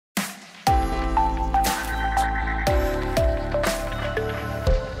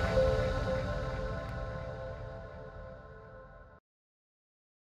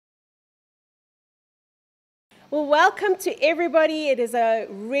Well, welcome to everybody. It is a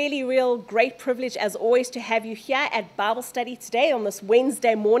really, real great privilege, as always, to have you here at Bible study today on this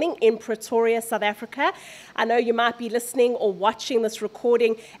Wednesday morning in Pretoria, South Africa. I know you might be listening or watching this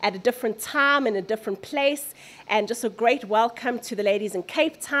recording at a different time in a different place. And just a great welcome to the ladies in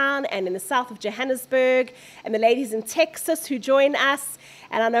Cape Town and in the south of Johannesburg, and the ladies in Texas who join us.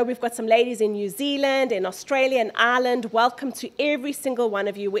 And I know we've got some ladies in New Zealand, in Australia, and Ireland. Welcome to every single one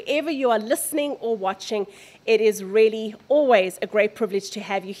of you. Wherever you are listening or watching, it is really always a great privilege to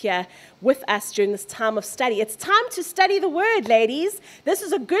have you here with us during this time of study. It's time to study the Word, ladies. This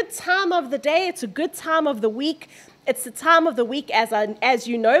is a good time of the day. It's a good time of the week. It's the time of the week, as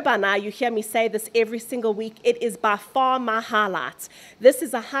you know by now, you hear me say this every single week, it is by far my highlight. This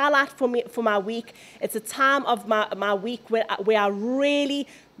is a highlight for me, for my week. It's a time of my week where I really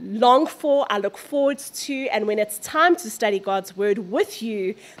long for, I look forward to, and when it's time to study God's Word with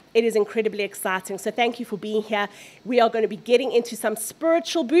you, it is incredibly exciting. So thank you for being here. We are going to be getting into some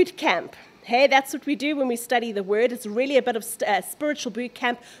spiritual boot camp. Hey, that's what we do when we study the Word. It's really a bit of spiritual boot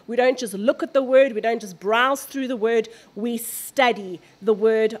camp. We don't just look at the Word. We don't just browse through the Word. We study the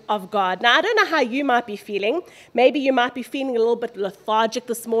Word of God. Now, I don't know how you might be feeling. Maybe you might be feeling a little bit lethargic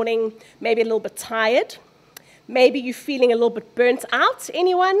this morning, maybe a little bit tired. Maybe you're feeling a little bit burnt out.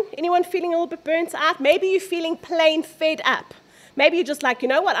 Anyone feeling a little bit burnt out? Maybe you're feeling plain fed up. Maybe you're just like, you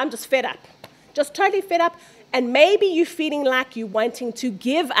know what, I'm just fed up. Just totally fed up. And maybe you're feeling like you're wanting to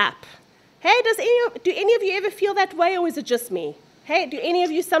give up. Hey, do any of you ever feel that way, or is it just me? Hey, do any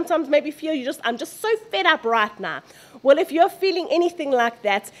of you sometimes maybe feel I'm just so fed up right now? Well, if you're feeling anything like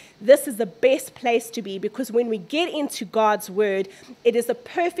that, this is the best place to be, because when we get into God's Word, it is a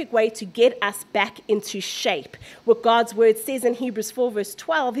perfect way to get us back into shape. What God's Word says in Hebrews 4 verse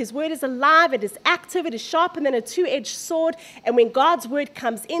 12, His Word is alive, it is active, it is sharper than a two-edged sword, and when God's Word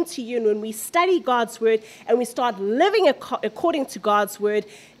comes into you, and when we study God's Word, and we start living according to God's Word,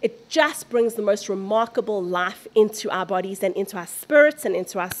 it just brings the most remarkable life into our bodies and into our spirits and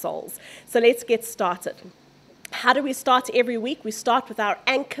into our souls. So let's get started. How do we start every week? We start with our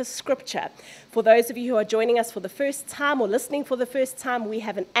anchor scripture. For those of you who are joining us for the first time or listening for the first time, we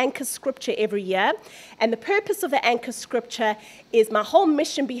have an anchor scripture every year. And the purpose of the anchor scripture is, my whole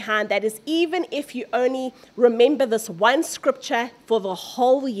mission behind that is, even if you only remember this one scripture for the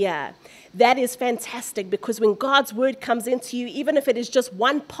whole year, that is fantastic, because when God's Word comes into you, even if it is just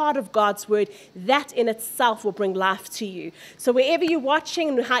one part of God's Word, that in itself will bring life to you. So wherever you're watching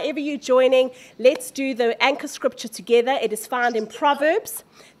and however you're joining, let's do the anchor scripture together. It is found in Proverbs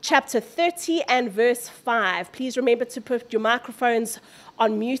chapter 30 and verse 5. Please remember to put your microphones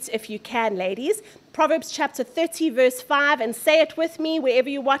on mute if you can, ladies. Proverbs chapter 30 verse 5, and say it with me wherever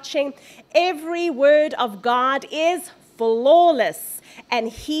you're watching. Every word of God is flawless, and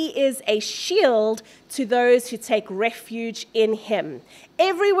He is a shield to those who take refuge in Him.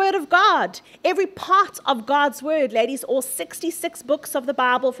 Every word of God, every part of God's Word, ladies, all 66 books of the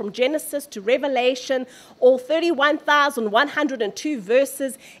Bible from Genesis to Revelation, all 31,102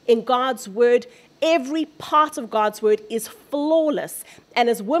 verses in God's Word, every part of God's Word is flawless. And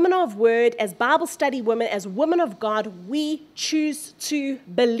as women of Word, as Bible study women, as women of God, we choose to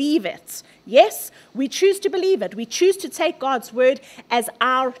believe it. Yes, we choose to believe it. We choose to take God's Word as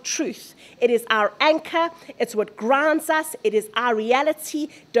our truth. It is our anchor. It's what grounds us. It is our reality.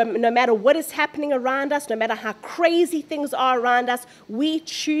 No matter what is happening around us, no matter how crazy things are around us, we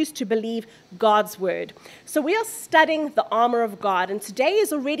choose to believe God's Word. So we are studying the armor of God, and today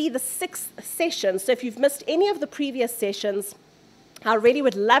is already the 6th session. So if you've missed any of the previous sessions, I really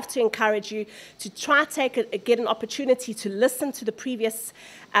would love to encourage you to try get an opportunity to listen to the previous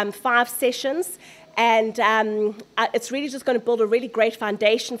 5 sessions. And it's really just going to build a really great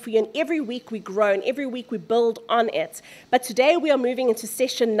foundation for you. And every week we grow, and every week we build on it. But today we are moving into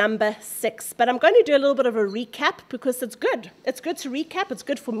session number 6. But I'm going to do a little bit of a recap, because it's good. It's good to recap. It's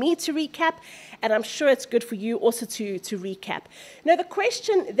good for me to recap. And I'm sure it's good for you also to recap. Now, the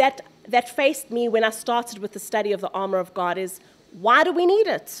question that faced me when I started with the study of the armor of God is, why do we need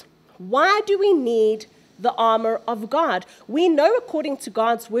it? Why do we need the armor of God? We know, according to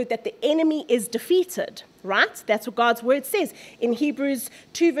God's Word, that the enemy is defeated, right? That's what God's Word says. In Hebrews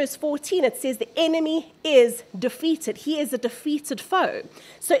 2 verse 14, it says the enemy is defeated. He is a defeated foe.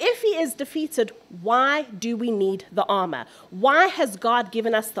 So if he is defeated, why do we need the armor? Why has God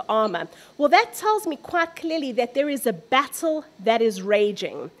given us the armor? Well, that tells me quite clearly that there is a battle that is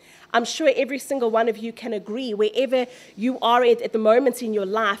raging. I'm sure every single one of you can agree, wherever you are at the moment in your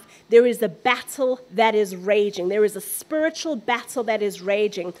life, there is a battle that is raging. There is a spiritual battle that is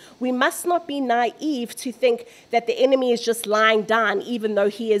raging. We must not be naive to think that the enemy is just lying down even though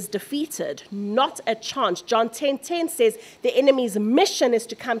he is defeated. Not a chance. John 10:10 says the enemy's mission is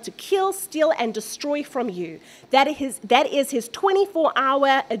to come to kill, steal, and destroy from you. That is his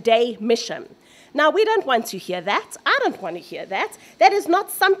 24-hour-a-day mission. Now, we don't want to hear that. I don't want to hear that. That is not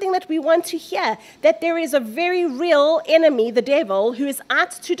something that we want to hear, that there is a very real enemy, the devil, who is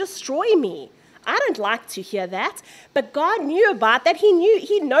out to destroy me. I don't like to hear that. But God knew about that.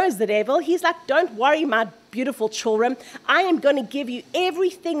 He knows the devil. He's like, don't worry, my beautiful children. I am going to give you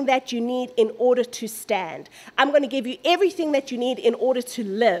everything that you need in order to stand. I'm going to give you everything that you need in order to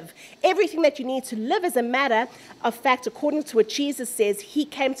live. Everything that you need to live is a matter of fact, according to what Jesus says, he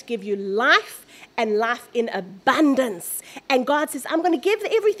came to give you life and life in abundance. And God says, I'm going to give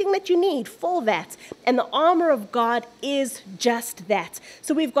everything that you need for that. And the armor of God is just that.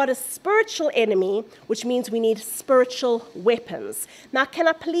 So we've got a spiritual enemy, which means we need spiritual weapons. Now, can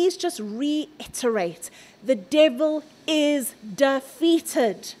I please just reiterate? The devil is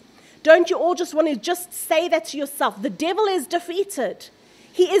defeated. Don't you all just want to just say that to yourself? The devil is defeated.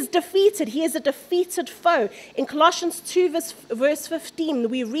 He is defeated. He is a defeated foe. In Colossians 2, verse 15,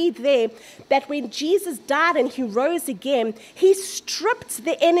 we read there that when Jesus died and he rose again, he stripped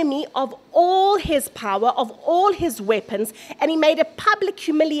the enemy of all his power, of all his weapons, and he made a public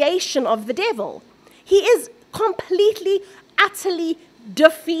humiliation of the devil. He is completely, utterly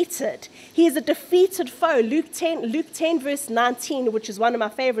defeated. He is a defeated foe. Luke 10 verse 19, which is one of my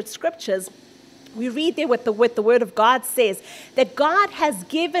favorite scriptures, we read there what the word of God says, that God has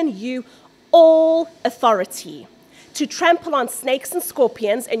given you all authority to trample on snakes and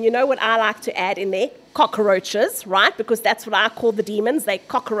scorpions, and you know what I like to add in there? Cockroaches, right? Because that's what I call the demons, they're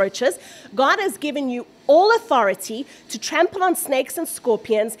cockroaches. God has given you all authority to trample on snakes and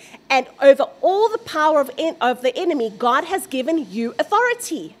scorpions, and over all the power of the enemy, God has given you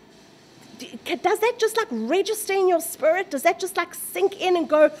authority. Does that just like register in your spirit? Does that just like sink in and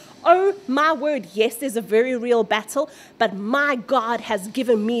go, oh my word, yes, there's a very real battle, but my God has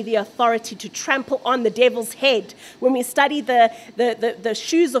given me the authority to trample on the devil's head. When we studied the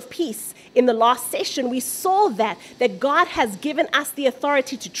shoes of peace in the last session, we saw that God has given us the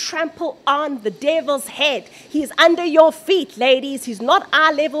authority to trample on the devil's head. He is under your feet, ladies. He's not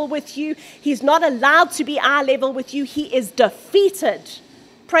eye level with you. He's not allowed to be eye level with you. He is defeated.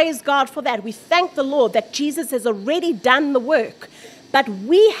 Praise God for that. We thank the Lord that Jesus has already done the work, but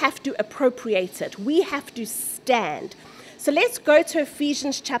we have to appropriate it. We have to stand. So let's go to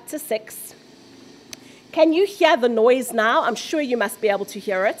Ephesians chapter 6. Can you hear the noise now? I'm sure you must be able to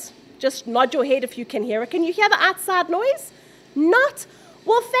hear it. Just nod your head if you can hear it. Can you hear the outside noise? Not?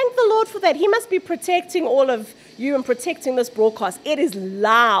 Well, thank the Lord for that. He must be protecting all of you and protecting this broadcast. It is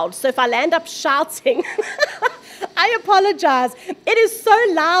loud. So if I land up shouting, I apologize. It is so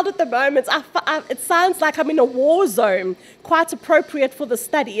loud at the moment. It sounds like I'm in a war zone. Quite appropriate for the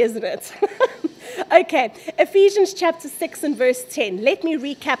study, isn't it? Okay, Ephesians chapter 6 and verse 10. Let me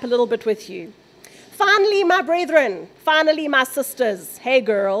recap a little bit with you. Finally, my brethren, finally, my sisters, hey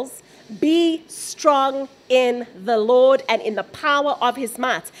girls, be strong in the Lord and in the power of his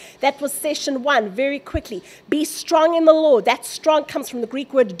might. That was session 1, very quickly. Be strong in the Lord. That strong comes from the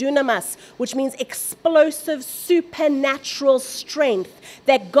Greek word dunamis, which means explosive, supernatural strength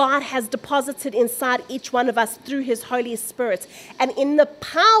that God has deposited inside each one of us through his Holy Spirit. And in the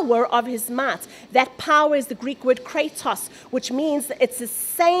power of his might, that power is the Greek word kratos, which means that it's the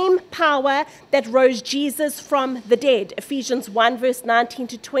same power that rose Jesus from the dead. Ephesians 1, verse 19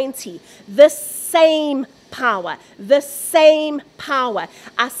 to 20. The same power, the same power.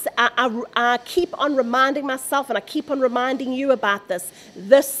 I keep on reminding myself and I keep on reminding you about this.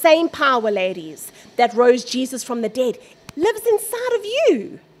 The same power, ladies, that rose Jesus from the dead lives inside of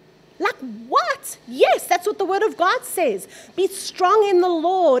you. Like what? Yes, that's what the word of God says. Be strong in the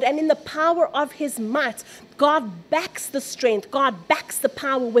Lord and in the power of his might. God backs the strength. God backs the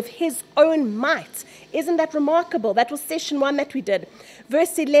power with his own might. Isn't that remarkable? That was session 1 that we did.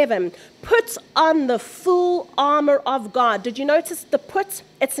 Verse 11, put on the full armor of God. Did you notice the put?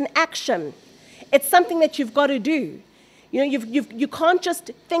 It's an action. It's something that you've got to do. You know, you can't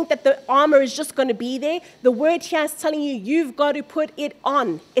just think that the armor is just going to be there. The word here is telling you you've got to put it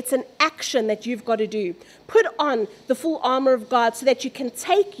on. It's an action that you've got to do. Put on the full armor of God so that you can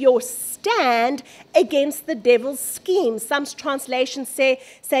take your stand against the devil's schemes. Some translations say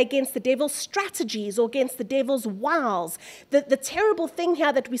against the devil's strategies or against the devil's wiles. The terrible thing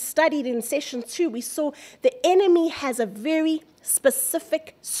here that we studied in session 2, we saw the enemy has a very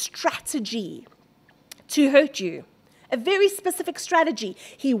specific strategy to hurt you. A very specific strategy.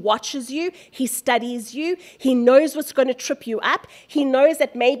 He watches you. He studies you. He knows what's going to trip you up. He knows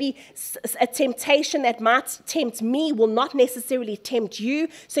that maybe a temptation that might tempt me will not necessarily tempt you.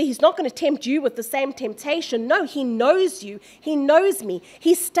 So he's not going to tempt you with the same temptation. No, he knows you. He knows me.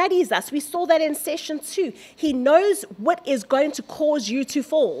 He studies us. We saw that in session 2. He knows what is going to cause you to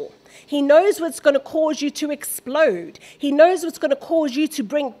fall. He knows what's going to cause you to explode. He knows what's going to cause you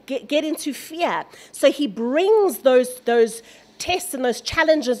to get into fear. So he brings those tests and those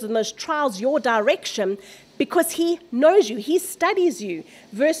challenges and those trials your direction because he knows you. He studies you.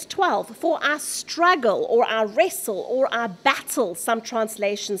 Verse 12, for our struggle or our wrestle or our battle, some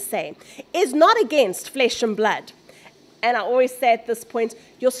translations say, is not against flesh and blood. And I always say at this point,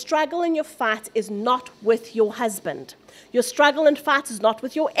 your struggle and your fight is not with your husband. Your struggle and fight is not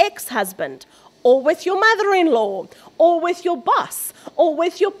with your ex-husband, or with your mother-in-law, or with your boss, or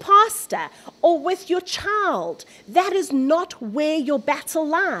with your pastor, or with your child. That is not where your battle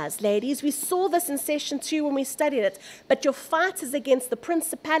lies, ladies. We saw this in session 2 when we studied it. But your fight is against the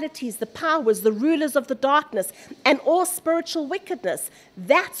principalities, the powers, the rulers of the darkness, and all spiritual wickedness.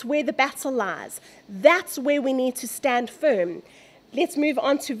 That's where the battle lies. That's where we need to stand firm. Let's move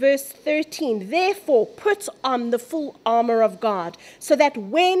on to verse 13. Therefore, put on the full armor of God, so that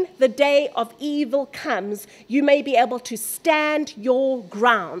when the day of evil comes, you may be able to stand your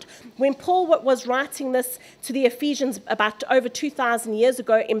ground. When Paul was writing this to the Ephesians about over 2,000 years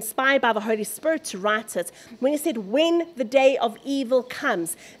ago, inspired by the Holy Spirit to write it, when he said, when the day of evil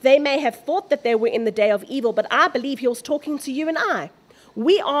comes, they may have thought that they were in the day of evil, but I believe he was talking to you and I.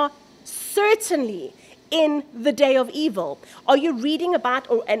 We are certainly in the day of evil. Are you reading about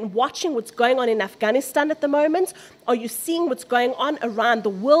and watching what's going on in Afghanistan at the moment? Are you seeing what's going on around the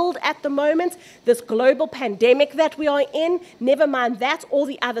world at the moment? This global pandemic that we are in, never mind that, all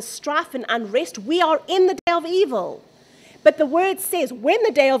the other strife and unrest. We are in the day of evil. But the word says, when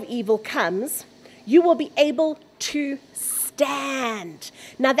the day of evil comes, you will be able to stand.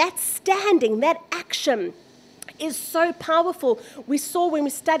 Now that standing, that action, is so powerful. We saw when we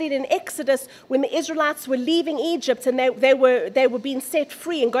studied in Exodus, when the Israelites were leaving Egypt and they were being set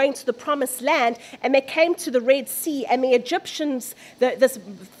free and going to the promised land, and they came to the Red Sea, and the Egyptians, this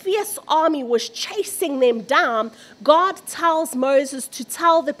fierce army was chasing them down. God tells Moses to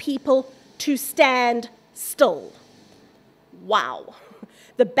tell the people to stand still. Wow.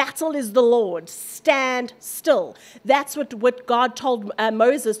 The battle is the Lord's. Stand still. That's what God told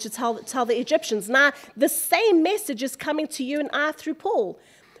Moses to tell the Egyptians. Now, the same message is coming to you and I through Paul,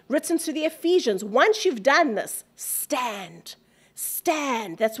 written to the Ephesians. Once you've done this, stand.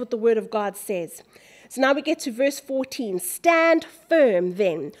 Stand. That's what the word of God says. So now we get to verse 14. Stand firm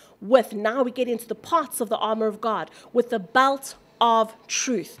then now we get into the parts of the armor of God, with the belt of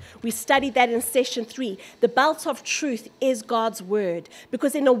truth. We studied that in session 3. The belt of truth is God's word.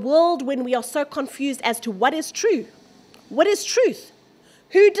 Because in a world when we are so confused as to what is true, what is truth?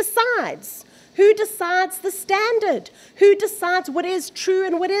 Who decides? Who decides the standard? Who decides what is true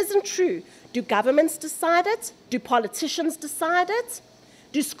and what isn't true? Do governments decide it? Do politicians decide it?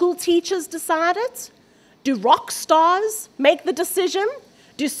 Do school teachers decide it? Do rock stars make the decision?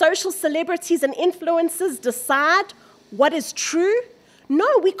 Do social celebrities and influencers decide what is true? No,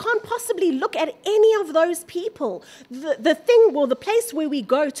 we can't possibly look at any of those people. The place where we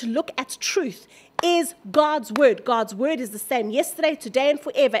go to look at truth is God's word. God's word is the same yesterday, today, and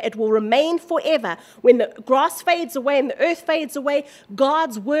forever. It will remain forever. When the grass fades away and the earth fades away,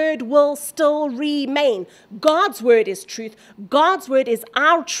 God's word will still remain. God's word is truth. God's word is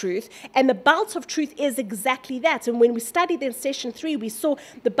our truth. And the belt of truth is exactly that. And when we studied in session 3, we saw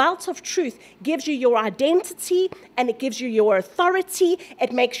the belt of truth gives you your identity and it gives you your authority.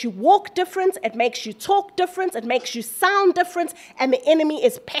 It makes you walk different. It makes you talk different. It makes you sound different. And the enemy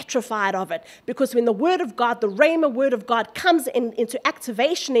is petrified of it. Because when the word of God, the Rhema word of God comes into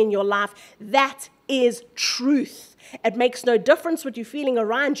activation in your life, that is truth. It makes no difference what you're feeling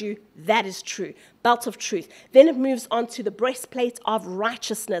around you. That is true. Belt of truth. Then it moves on to the breastplate of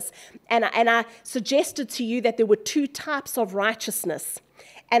righteousness. And I suggested to you that there were 2 types of righteousness.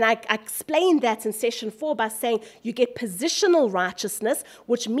 And I explained that in session 4 by saying you get positional righteousness,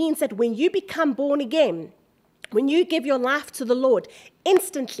 which means that when you become born again, When you give your life to the Lord,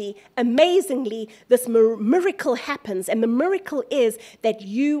 instantly, amazingly, this miracle happens. And the miracle is that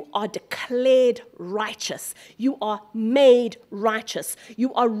you are declared righteous. You are made righteous.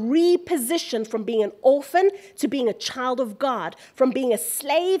 You are repositioned from being an orphan to being a child of God, from being a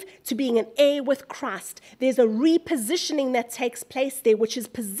slave to being an heir with Christ. There's a repositioning that takes place there, which is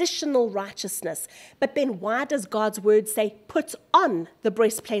positional righteousness. But then why does God's word say, put on the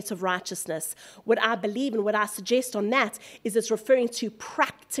breastplate of righteousness? What I believe and what I suggest on that is it's referring to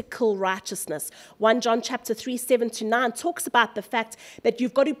practical righteousness. 1 John chapter 3, 7-9 talks about the fact that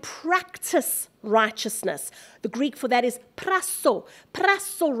you've got to practice righteousness. The Greek for that is praso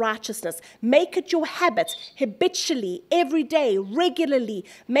righteousness. Make it your habit, habitually, every day, regularly.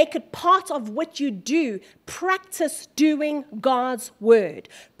 Make it part of what you do. Practice doing God's word.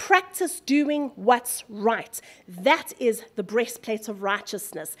 Practice doing what's right. That is the breastplate of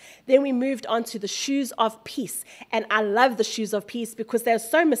righteousness. Then we moved on to the shoes of peace. And I love the shoes of peace because they're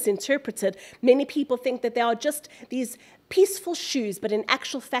so misinterpreted. Many people think that they are just these peaceful shoes, but in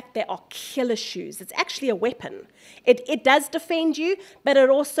actual fact, they are killer shoes. It's actually a weapon. It does defend you, but it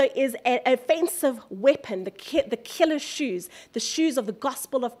also is an offensive weapon, the killer shoes, the shoes of the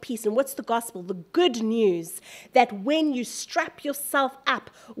gospel of peace. And what's the gospel? The good news that when you strap yourself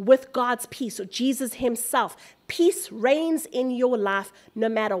up with God's peace, or Jesus himself, peace reigns in your life no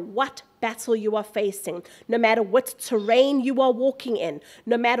matter what battle you are facing, no matter what terrain you are walking in,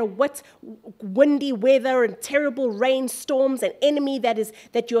 no matter what windy weather and terrible rainstorms and enemy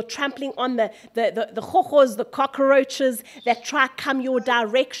that you're trampling on, the chojos, the cockroaches that try to come your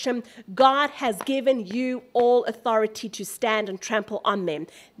direction. God has given you all authority to stand and trample on them.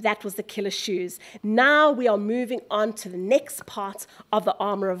 That was the killer shoes. Now we are moving on to the next part of the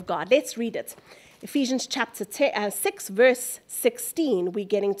armor of God. Let's read it. Ephesians chapter 6, verse 16, we're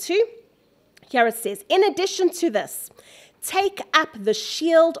getting to. Here it says, in addition to this, take up the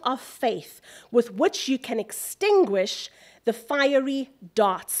shield of faith with which you can extinguish the fiery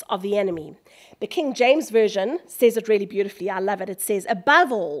darts of the enemy. The King James Version says it really beautifully. I love it. It says,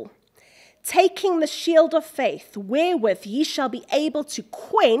 above all, taking the shield of faith, wherewith ye shall be able to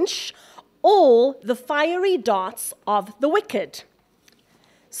quench all the fiery darts of the wicked.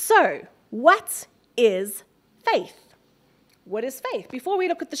 So, what is faith? What is faith? Before we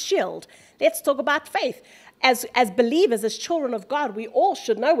look at the shield, let's talk about faith. As believers, as children of God, we all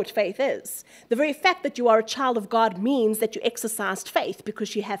should know what faith is. The very fact that you are a child of God means that you exercised faith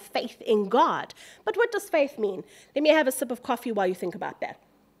because you have faith in God. But what does faith mean? Let me have a sip of coffee while you think about that.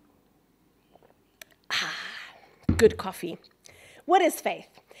 Good coffee. What is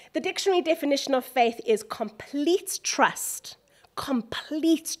faith? The dictionary definition of faith is complete trust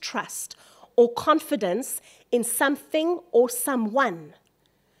or confidence in something or someone.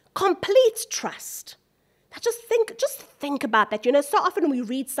 Complete trust. Now just think about that. You know, so often we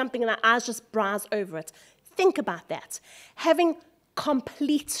read something and our eyes just browse over it. Think about that. Having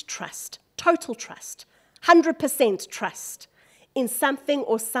complete trust, total trust, 100% trust in something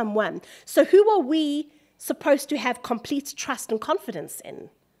or someone. So who are we supposed to have complete trust and confidence in?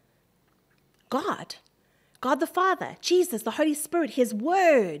 God. God the Father, Jesus, the Holy Spirit, his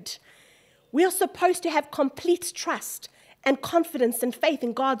word. We are supposed to have complete trust and confidence and faith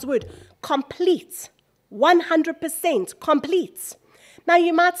in God's word. Complete. 100% complete. Now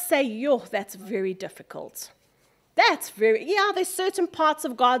you might say, yo, that's very difficult. There's certain parts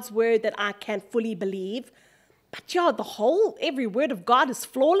of God's word that I can fully believe. But every word of God is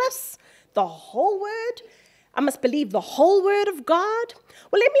flawless. The whole word. I must believe the whole word of God.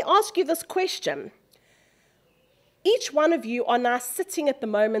 Well, let me ask you this question. Each one of you are now sitting at the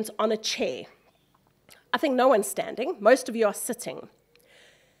moment on a chair. I think no one's standing. Most of you are sitting.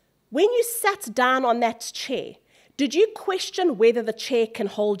 When you sat down on that chair, did you question whether the chair can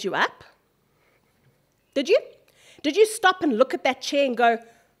hold you up? Did you? Did you stop and look at that chair and go,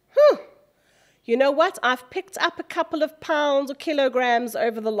 you know what? I've picked up a couple of pounds or kilograms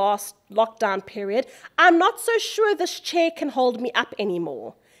over the last lockdown period. I'm not so sure this chair can hold me up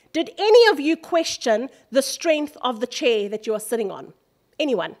anymore. Did any of you question the strength of the chair that you are sitting on?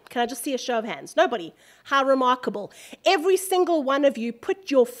 Anyone? Can I just see a show of hands? Nobody. How remarkable. Every single one of you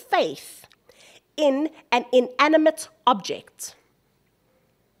put your faith in an inanimate object.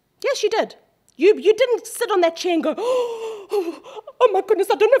 Yes, you did. You didn't sit on that chair and go, oh my goodness,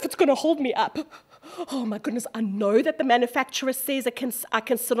 I don't know if it's going to hold me up. Oh my goodness, I know that the manufacturer says I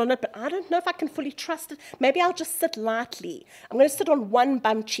can sit on it, but I don't know if I can fully trust it. Maybe I'll just sit lightly. I'm going to sit on one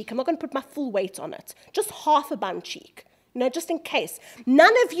bum cheek. I'm not going to put my full weight on it. Just half a bum cheek. Just in case.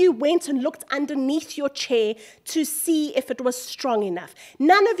 None of you went and looked underneath your chair to see if it was strong enough.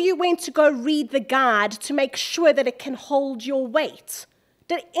 None of you went to go read the guide to make sure that it can hold your weight.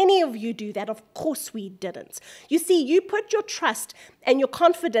 Did any of you do that? Of course we didn't. You see, you put your trust and your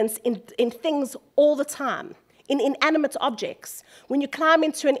confidence in things all the time, in inanimate objects. When you climb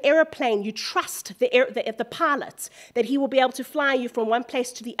into an aeroplane, you trust the pilot that he will be able to fly you from one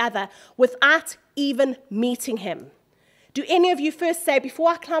place to the other without even meeting him. Do any of you first say,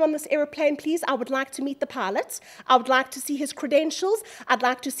 before I climb on this aeroplane, please, I would like to meet the pilot. I would like to see his credentials. I'd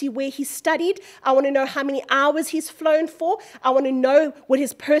like to see where he studied. I want to know how many hours he's flown for. I want to know what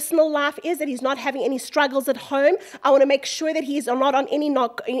his personal life is, that he's not having any struggles at home. I want to make sure that he's not on any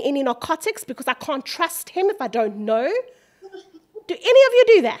narcotics because I can't trust him if I don't know. Do any of you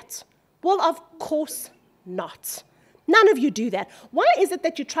do that? Well, of course not. None of you do that. Why is it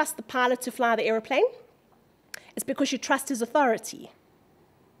that you trust the pilot to fly the aeroplane? It's because you trust his authority.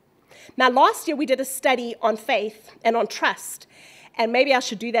 Now, last year we did a study on faith and on trust, and maybe I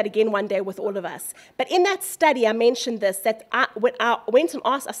should do that again one day with all of us. But in that study, I mentioned this, that when I went and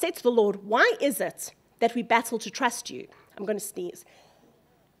asked, I said to the Lord, why is it that we battle to trust you? I'm going to sneeze.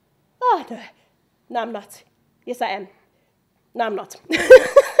 Oh, no. No, I'm not. Yes, I am. No, I'm not.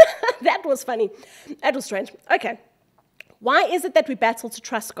 That was funny. That was strange. Okay. Why is it that we battle to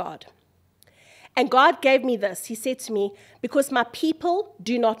trust God? And God gave me this. He said to me, because my people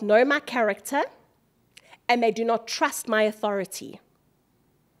do not know my character and they do not trust my authority.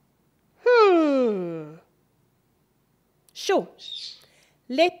 Sure.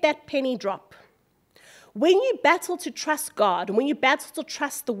 Let that penny drop. When you battle to trust God, when you battle to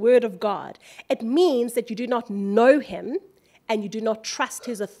trust the word of God, it means that you do not know him and you do not trust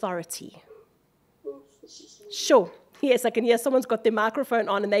his authority. Sure. Yes, I can hear someone's got their microphone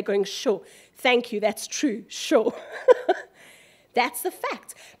on and they're going, sure. Thank you, that's true, sure. That's the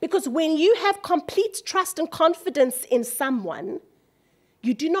fact. Because when you have complete trust and confidence in someone,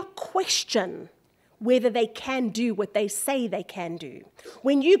 you do not question whether they can do what they say they can do.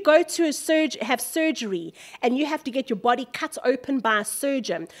 When you go to have surgery and you have to get your body cut open by a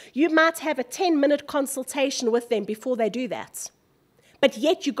surgeon, you might have a 10-minute consultation with them before they do that. But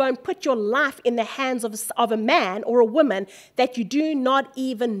yet you go and put your life in the hands of a man or a woman that you do not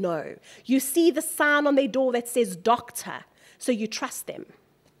even know. You see the sign on their door that says doctor, so you trust them.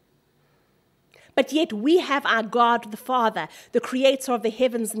 But yet we have our God the Father, the creator of the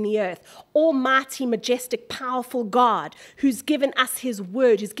heavens and the earth, almighty, majestic, powerful God, who's given us his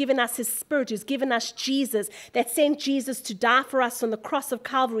word, who's given us his spirit, who's given us Jesus, that sent Jesus to die for us on the cross of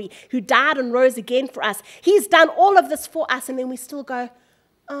Calvary, who died and rose again for us. He's done all of this for us, and then we still go,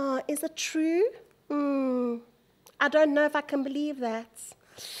 oh, is it true? I don't know if I can believe that.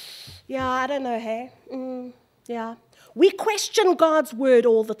 Yeah, I don't know, hey? Yeah. We question God's word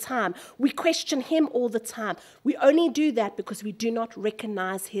all the time. We question him all the time. We only do that because we do not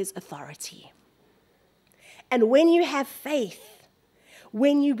recognize his authority. And when you have faith,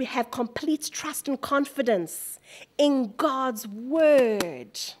 when you have complete trust and confidence in God's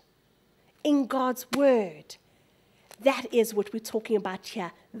word, that is what we're talking about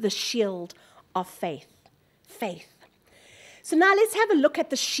here, the shield of faith. Faith. So now let's have a look at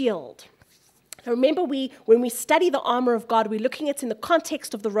the shield. Remember, when we study the armor of God, we're looking at it in the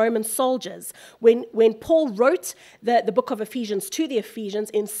context of the Roman soldiers. When Paul wrote the book of Ephesians to the Ephesians,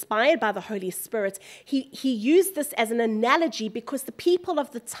 inspired by the Holy Spirit, he used this as an analogy because the people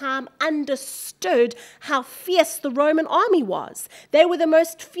of the time understood how fierce the Roman army was. They were the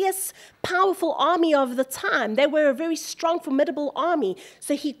most fierce, powerful army of the time. They were a very strong, formidable army.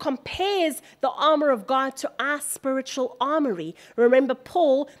 So he compares the armor of God to our spiritual armory. Remember,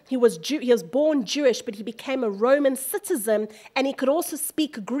 Paul, he was born Jewish, but he became a Roman citizen, and he could also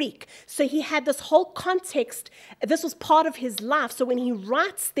speak Greek. So he had this whole context. This was part of his life. So when he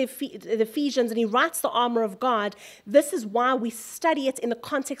writes the Ephesians and he writes the armor of God, this is why we study it in the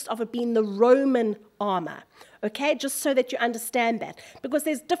context of it being the Roman armor. Okay, just so that you understand that. Because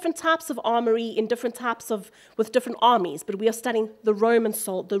there's different types of armory in different types with different armies, but we are studying the Roman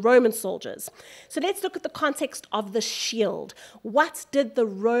soldiers. So let's look at the context of the shield. What did the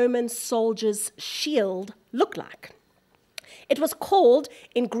Roman soldier's shield look like? It was called,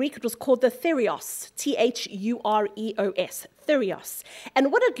 in Greek, it was called the Thureos, Thureos, Thureos.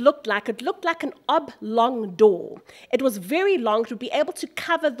 And what it looked like an oblong door. It was very long. It would be able to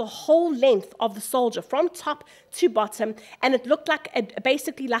cover the whole length of the soldier from top to bottom, and it looked like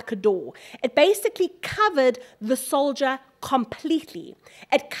basically like a door. It basically covered the soldier completely.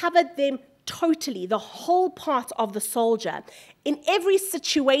 It covered them totally, the whole part of the soldier. In every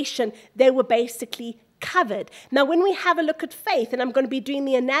situation, they were basically covered. Now, when we have a look at faith, and I'm going to be doing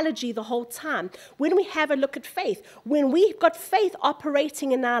the analogy the whole time, when we have a look at faith, when we've got faith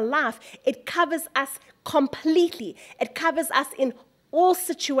operating in our life, it covers us completely. It covers us in all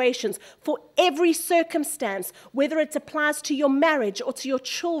situations, for every circumstance, whether it applies to your marriage or to your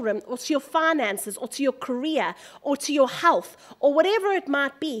children or to your finances or to your career or to your health or whatever it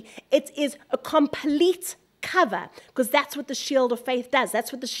might be, it is a complete cover, because that's what the shield of faith does.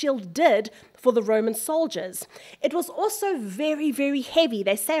 That's what the shield did for the Roman soldiers. It was also very, very heavy.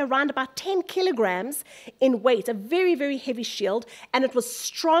 They say around about 10 kilograms in weight, a very, very heavy shield, and it was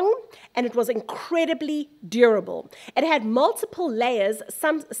strong and it was incredibly durable. It had multiple layers.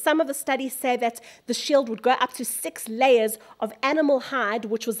 Some of the studies say that the shield would go up to 6 layers of animal hide,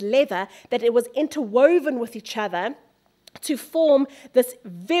 which was leather, that it was interwoven with each other to form this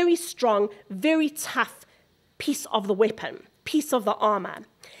very strong, very tough piece of the weapon, piece of the armor.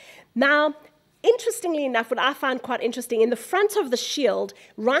 Now, interestingly enough, what I find quite interesting, in the front of the shield,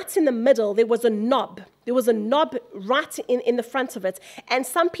 right in the middle, there was a knob. There was a knob right in the front of it. And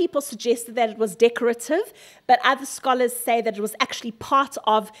some people suggested that it was decorative, but other scholars say that it was actually part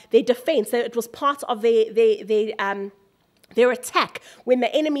of their defense. So it was part of their attack. When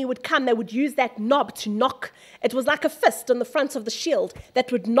the enemy would come, they would use that knob to knock. It was like a fist on the front of the shield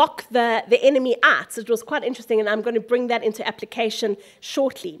that would knock the enemy out. So it was quite interesting, and I'm going to bring that into application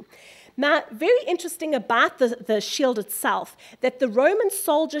shortly. Now, very interesting about the shield itself, that the Roman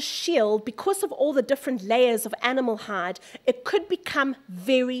soldier's shield, because of all the different layers of animal hide, it could become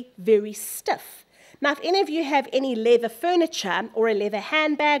very, very stiff. Now, if any of you have any leather furniture or a leather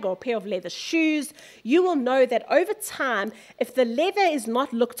handbag or a pair of leather shoes, you will know that over time, if the leather is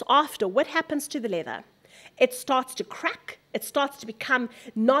not looked after, what happens to the leather? It starts to crack. It starts to become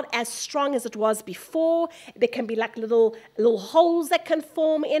not as strong as it was before. There can be like little holes that can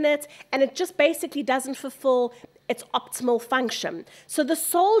form in it, and it just basically doesn't fulfill its optimal function. So the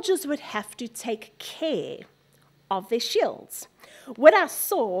soldiers would have to take care of their shields. What I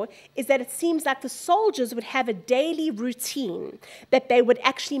saw is that it seems like the soldiers would have a daily routine that they would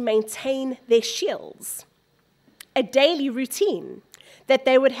actually maintain their shields. A daily routine that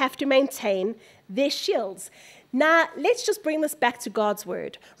they would have to maintain their shields. Now, let's just bring this back to God's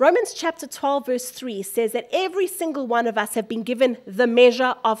word. Romans chapter 12, verse 3 says that every single one of us have been given the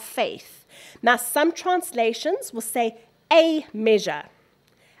measure of faith. Now, some translations will say a measure.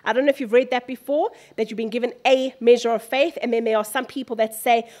 I don't know if you've read that before, that you've been given a measure of faith, and then there are some people that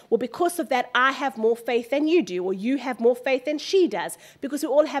say, well, because of that, I have more faith than you do, or you have more faith than she does, because we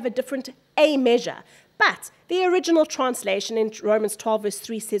all have a different a measure. But the original translation in Romans 12, verse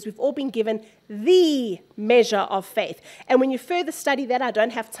 3 says we've all been given the measure of faith. And when you further study that, I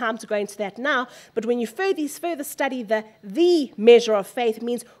don't have time to go into that now, but when you further study the measure of faith, it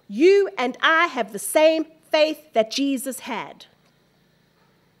means you and I have the same faith that Jesus had.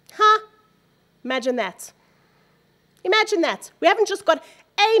 Imagine that. Imagine that. We haven't just got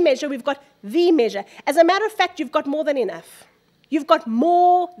a measure, we've got the measure. As a matter of fact, you've got more than enough. You've got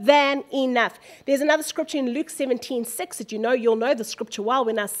more than enough. There's another scripture in Luke 17:6 that you'll know the scripture well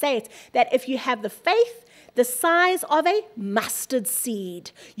when I say it, that if you have the faith the size of a mustard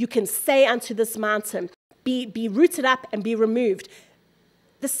seed, you can say unto this mountain, be rooted up and be removed.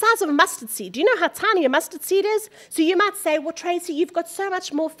 The size of a mustard seed. Do you know how tiny a mustard seed is? So you might say, well, Tracy, you've got so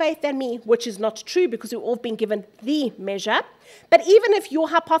much more faith than me, which is not true because we've all been given the measure. But even if your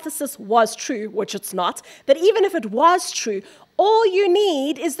hypothesis was true, which it's not, but even if it was true, all you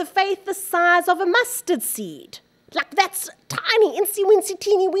need is the faith the size of a mustard seed. Like, that's tiny, incy-wincy,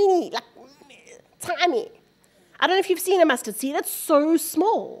 teeny-weeny, like tiny. I don't know if you've seen a mustard seed. It's so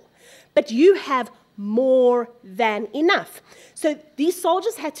small. But you have more than enough. So these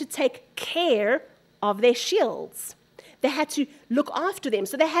soldiers had to take care of their shields. They had to look after them.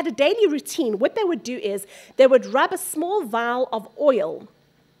 So they had a daily routine. What they would do is they would rub a small vial of oil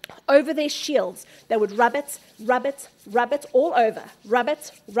over their shields. They would rub it all over. Rub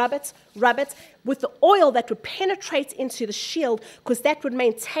it with the oil that would penetrate into the shield, because that would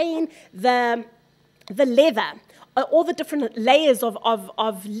maintain the leather. All the different layers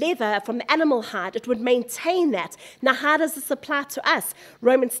of leather from the animal hide, it would maintain that. Now, how does this apply to us?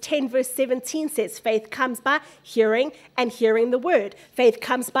 Romans 10, verse 17 says, faith comes by hearing and hearing the word. Faith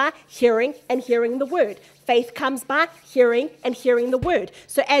comes by hearing and hearing the word. Faith comes by hearing and hearing the word.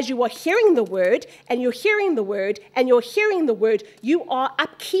 So as you are hearing the word, and you're hearing the word, and you're hearing the word, you are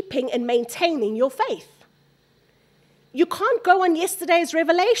upkeeping and maintaining your faith. You can't go on yesterday's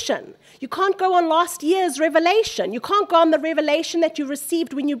revelation. You can't go on last year's revelation. You can't go on the revelation that you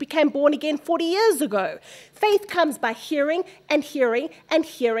received when you became born again 40 years ago. Faith comes by hearing and hearing and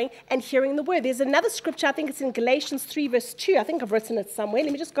hearing and hearing the word. There's another scripture, I think it's in Galatians 3 verse 2. I think I've written it somewhere.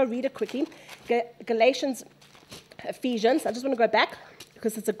 Let me just go read it quickly. Galatians, Ephesians. I just want to go back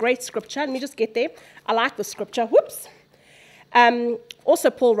because it's a great scripture. Let me just get there. I like the scripture. Whoops.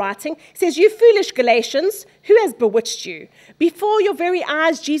 Also Paul writing, he says, "You foolish Galatians, who has bewitched you? Before your very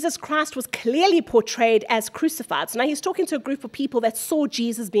eyes, Jesus Christ was clearly portrayed as crucified." So now he's talking to a group of people that saw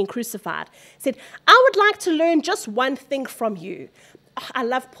Jesus being crucified. He said, "I would like to learn just one thing from you." Oh, I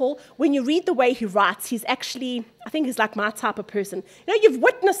love Paul. When you read the way he writes, he's actually, I think he's like my type of person. You know, you've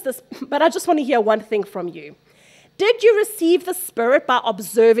witnessed this, but I just want to hear one thing from you. Did you receive the Spirit by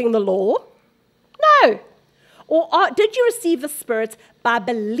observing the law? No. Or did you receive the Spirit by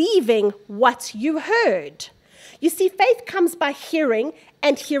believing what you heard? You see, faith comes by hearing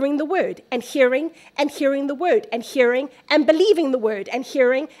and hearing the word, and hearing and hearing the word, and hearing and believing the word, and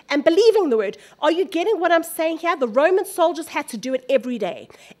hearing and believing the word. Are you getting what I'm saying here? The Roman soldiers had to do it every day.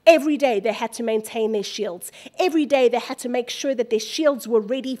 Every day they had to maintain their shields. Every day they had to make sure that their shields were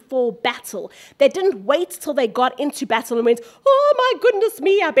ready for battle. They didn't wait till they got into battle and went, "Oh my goodness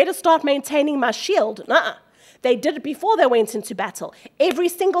me, I better start maintaining my shield." Nuh-uh. They did it before they went into battle. Every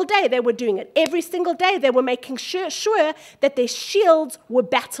single day they were doing it. Every single day they were making sure that their shields were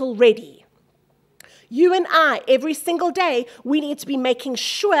battle ready. You and I, every single day, we need to be making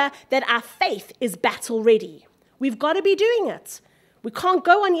sure that our faith is battle ready. We've got to be doing it. We can't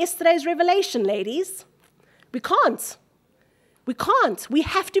go on yesterday's revelation, ladies. We can't. We can't. We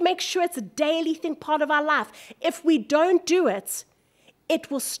have to make sure it's a daily thing, part of our life. If we don't do it, it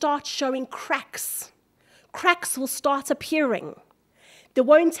will start showing cracks. Cracks will start appearing. They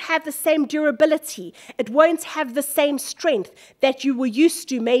won't have the same durability. It won't have the same strength that you were used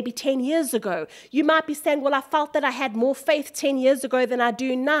to maybe 10 years ago. You might be saying, "Well, I felt that I had more faith 10 years ago than I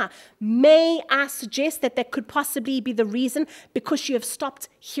do now." May I suggest that could possibly be the reason? Because you have stopped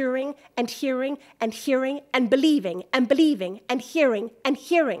hearing and hearing and hearing and believing and believing and hearing and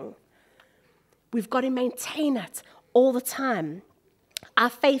hearing. We've got to maintain it all the time. Our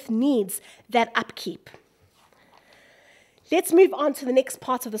faith needs that upkeep. Let's move on to the next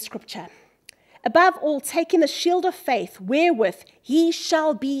part of the scripture. "Above all, taking the shield of faith, wherewith ye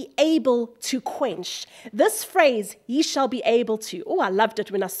shall be able to quench." This phrase, "ye shall be able to," oh, I loved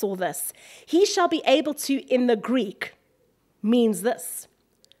it when I saw this. "He shall be able to" in the Greek means this: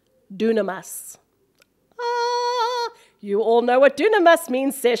 dunamis. You all know what dunamis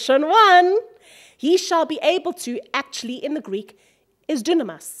means, session 1. He shall be able to, actually in the Greek, is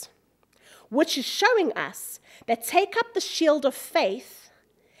dunamis, which is showing us that take up the shield of faith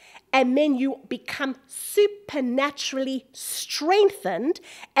and then you become supernaturally strengthened.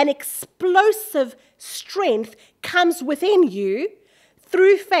 An explosive strength comes within you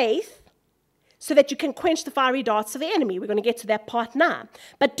through faith so that you can quench the fiery darts of the enemy. We're going to get to that part now.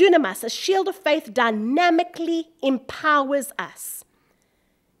 But dunamis, a shield of faith, dynamically empowers us.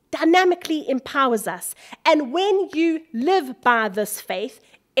 Dynamically empowers us. And when you live by this faith,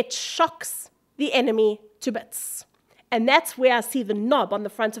 it shocks the enemy to bits. And that's where I see the knob on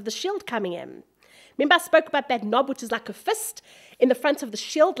the front of the shield coming in. Remember I spoke about that knob, which is like a fist in the front of the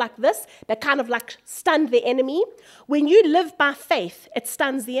shield like this, that kind of like stunned the enemy. When you live by faith, it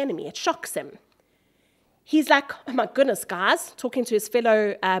stuns the enemy. It shocks him. He's like, "Oh my goodness, guys," talking to his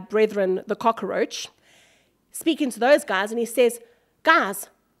fellow brethren, the cockroach, speaking to those guys, and he says, "Guys,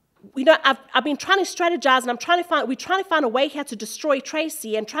 you know, I've been trying to strategize, and we're trying to find a way here to destroy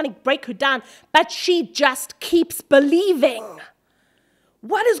Tracy and trying to break her down, but she just keeps believing.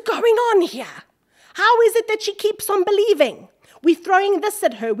 What is going on here? How is it that she keeps on believing? We're throwing this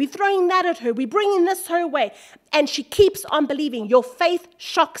at her, we're throwing that at her, we're bringing this her way, and she keeps on believing." Your faith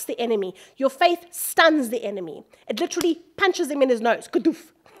shocks the enemy. Your faith stuns the enemy. It literally punches him in his nose.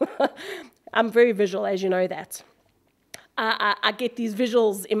 Kadoof. I'm very visual, as you know that. I get these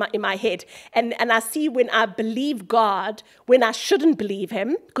visuals in my head. And I see when I believe God, when I shouldn't believe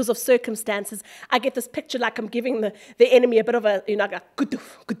him because of circumstances, I get this picture like I'm giving the enemy a bit of a, like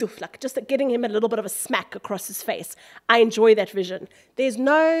kudoof, like just getting him a little bit of a smack across his face. I enjoy that vision. There's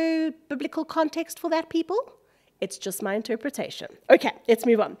no biblical context for that, people. It's just my interpretation. Okay, let's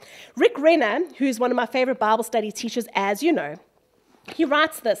move on. Rick Renner, who's one of my favorite Bible study teachers, as you know, he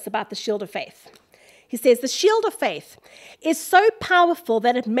writes this about the shield of faith. He says, "The shield of faith is so powerful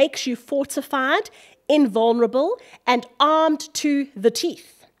that it makes you fortified, invulnerable, and armed to the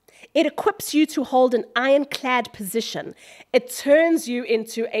teeth. It equips you to hold an ironclad position. It turns you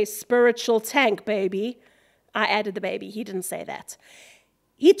into a spiritual tank, baby." I added the baby. He didn't say that.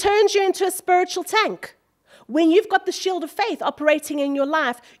 He turns you into a spiritual tank. When you've got the shield of faith operating in your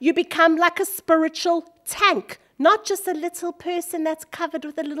life, you become like a spiritual tank. Not just a little person that's covered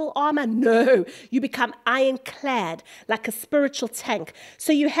with a little armor. No, you become ironclad, like a spiritual tank.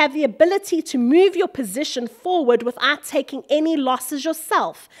 So you have the ability to move your position forward without taking any losses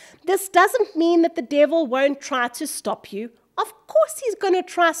yourself. This doesn't mean that the devil won't try to stop you. Of course he's going to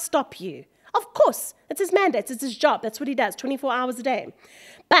try to stop you. Of course. It's his mandate. It's his job. That's what he does 24 hours a day.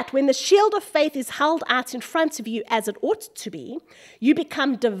 But when the shield of faith is held out in front of you as it ought to be, you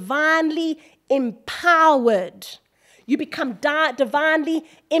become divinely empowered. You become divinely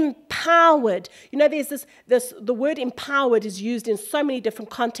empowered. You know, there's the word empowered is used in so many different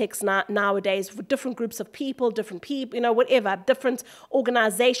contexts nowadays for different groups of people, whatever, different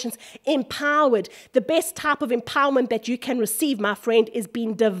organizations. Empowered. The best type of empowerment that you can receive, my friend, is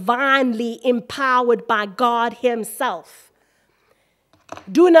being divinely empowered by God himself.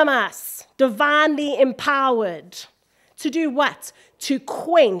 Dunamis, divinely empowered. To do what? To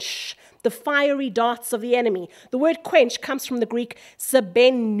quench the fiery darts of the enemy. The word quench comes from the Greek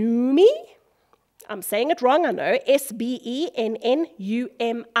sebenumi. I'm saying it wrong, I know. S-B-E-N-N-U-M-I.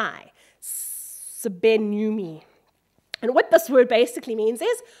 Sebenumi. And what this word basically means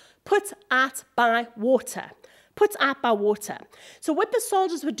is put out by water. Put out by water. So what the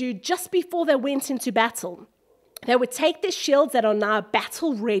soldiers would do just before they went into battle, they would take their shields that are now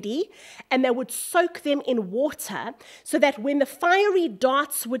battle ready and they would soak them in water so that when the fiery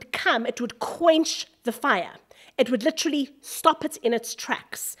darts would come, it would quench the fire. It would literally stop it in its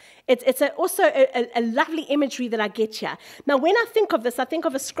tracks. It's also a lovely imagery that I get here. Now, when I think of this, I think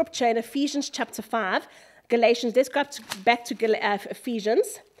of a scripture in Ephesians chapter 5, Galatians. Let's go back to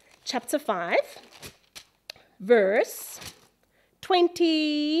Ephesians chapter 5, verse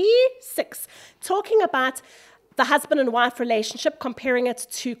 26, talking about the husband and wife relationship, comparing it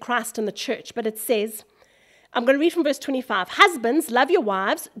to Christ and the church. But it says, I'm going to read from verse 25. Husbands, love your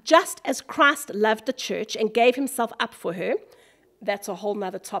wives, just as Christ loved the church and gave himself up for her. That's a whole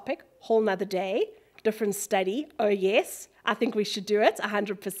nother topic, whole nother day, different study. Oh, yes, I think we should do it,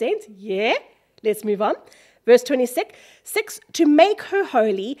 100%. Yeah, let's move on. Verse 26, to make her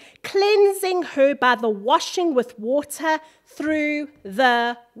holy, cleansing her by the washing with water through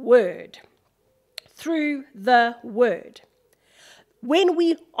the word. Through the word. When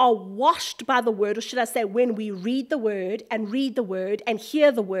we are washed by the word, or should I say when we read the word and hear the word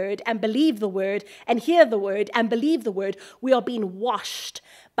and believe the word and hear the word and believe the word, we are being washed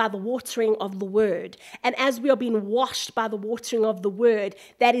by the watering of the word. And as we are being washed by the watering of the word,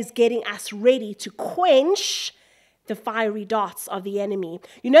 that is getting us ready to quench the fiery darts of the enemy.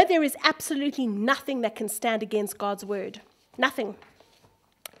 You know, there is absolutely nothing that can stand against God's word. Nothing.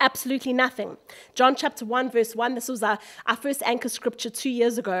 Absolutely nothing. John chapter 1, verse 1, this was our first anchor scripture 2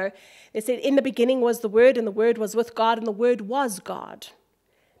 years ago. They said, in the beginning was the Word, and the Word was with God, and the Word was God.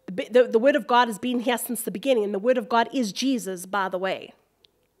 The Word of God has been here since the beginning, and the Word of God is Jesus, by the way.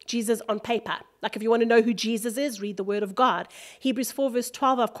 Jesus on paper. Like if you want to know who Jesus is, read the Word of God. Hebrews 4, verse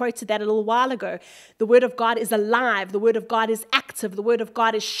 12, I've quoted that a little while ago. The Word of God is alive. The Word of God is active. The Word of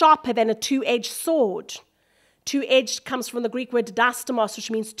God is sharper than a two-edged sword. Two-edged comes from the Greek word didastomos,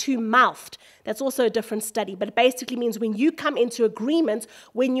 which means two-mouthed. That's also a different study, but it basically means when you come into agreement,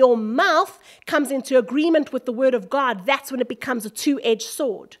 when your mouth comes into agreement with the word of God, that's when it becomes a two-edged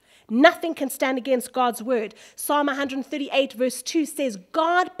sword. Nothing can stand against God's word. Psalm 138 verse 2 says,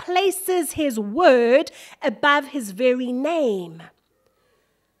 God places his word above his very name.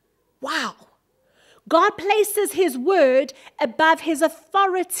 Wow. God places his word above his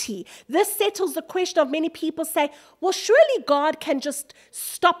authority. This settles the question of many people say, well, surely God can just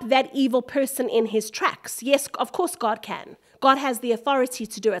stop that evil person in his tracks. Yes, of course God can. God has the authority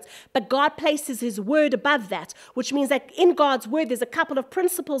to do it. But God places his word above that, which means that in God's word, there's a couple of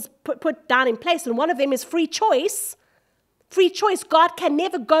principles put down in place, and one of them is free choice. Free choice. God can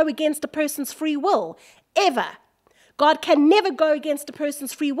never go against a person's free will, ever. God can never go against a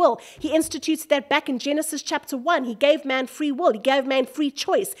person's free will. He institutes that back in Genesis chapter 1. He gave man free will. He gave man free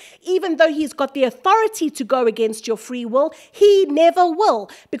choice. Even though he's got the authority to go against your free will, he never will,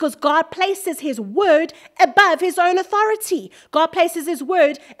 because God places his word above his own authority. God places his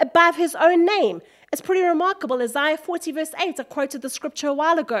word above his own name. It's pretty remarkable. Isaiah 40 verse 8, I quoted the scripture a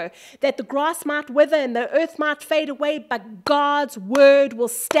while ago, that the grass might wither and the earth might fade away, but God's word will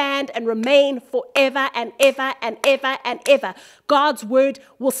stand and remain forever and ever and ever and ever. God's word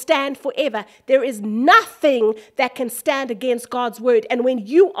will stand forever. There is nothing that can stand against God's word. And when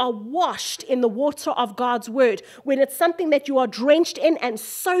you are washed in the water of God's word, when it's something that you are drenched in and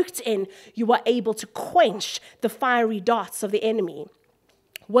soaked in, you are able to quench the fiery darts of the enemy.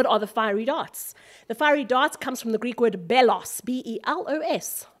 What are the fiery darts? The fiery darts comes from the Greek word belos,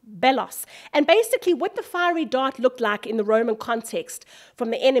 B-E-L-O-S, belos. And basically what the fiery dart looked like in the Roman context from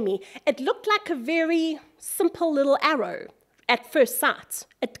the enemy, it looked like a very simple little arrow at first sight.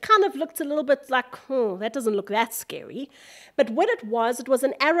 It kind of looked a little bit like, that doesn't look that scary. But what it was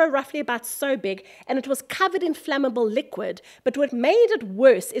an arrow roughly about so big, and it was covered in flammable liquid. But what made it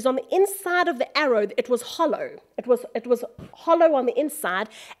worse is on the inside of the arrow, it was hollow. It was hollow on the inside,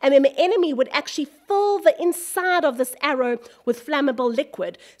 and then the enemy would actually fill the inside of this arrow with flammable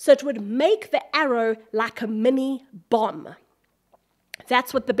liquid. So it would make the arrow like a mini bomb.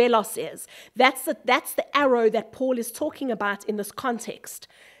 That's what the belos is. That's the arrow that Paul is talking about in this context.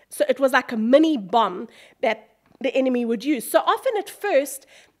 So it was like a mini bomb that the enemy would use. So often at first,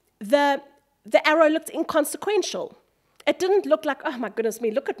 the arrow looked inconsequential. It didn't look like, oh my goodness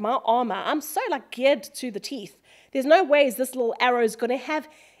me, look at my armor. I'm so like geared to the teeth. There's no ways this little arrow is going to have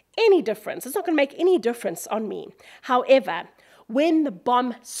any difference. It's not going to make any difference on me. However, when the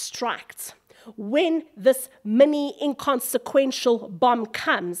bomb strikes, when this mini inconsequential bomb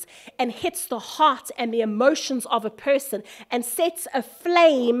comes and hits the heart and the emotions of a person and sets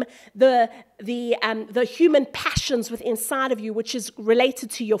aflame the human passions within inside of you, which is related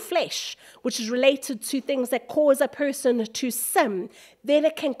to your flesh, which is related to things that cause a person to sin, then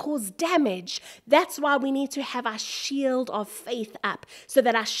it can cause damage. That's why we need to have our shield of faith up, so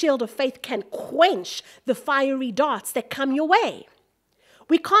that our shield of faith can quench the fiery darts that come your way.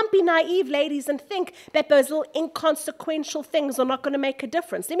 We can't be naive, ladies, and think that those little inconsequential things are not going to make a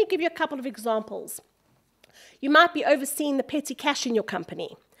difference. Let me give you a couple of examples. You might be overseeing the petty cash in your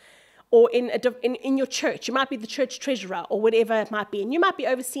company or in your church. You might be the church treasurer or whatever it might be. And you might be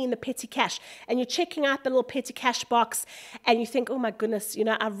overseeing the petty cash, and you're checking out the little petty cash box, and you think, oh, my goodness,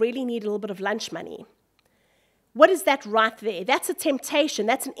 I really need a little bit of lunch money. What is that right there? That's a temptation.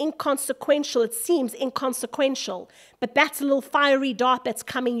 That's an inconsequential. It seems inconsequential, but that's a little fiery dart that's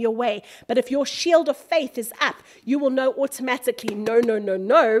coming your way. But if your shield of faith is up, you will know automatically,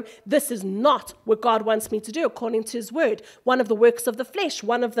 no, this is not what God wants me to do according to his word. One of the works of the flesh,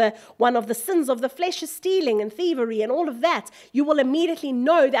 one of the sins of the flesh is stealing and thievery and all of that. You will immediately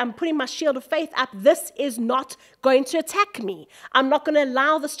know that I'm putting my shield of faith up. This is not going to attack me. I'm not going to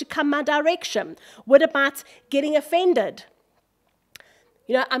allow this to come my direction. What about getting offended?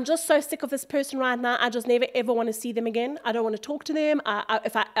 I'm just so sick of this person right now. I just never, ever want to see them again. I don't want to talk to them.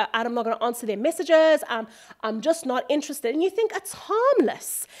 I'm not going to answer their messages. I'm just not interested. And you think it's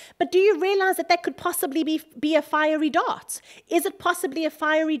harmless. But do you realize that could possibly be a fiery dart? Is it possibly a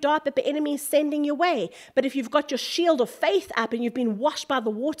fiery dart that the enemy is sending your way? But if you've got your shield of faith up and you've been washed by the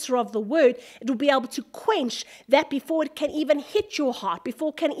water of the word, it will be able to quench that before it can even hit your heart,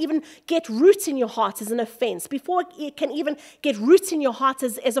 before it can even get root in your heart as an offense, before it can even get root in your heart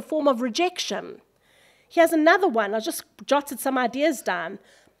as a form of rejection. Here's another one. I just jotted some ideas down.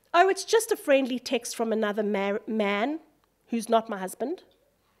 Oh, it's just a friendly text from another man who's not my husband.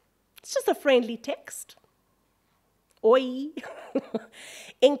 It's just a friendly text. Oi.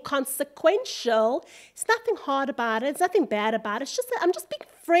 Inconsequential. There's nothing hard about it. There's nothing bad about it. It's just that I'm just being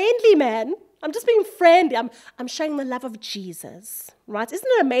friendly, man. I'm just being friendly. I'm showing the love of Jesus, right? Isn't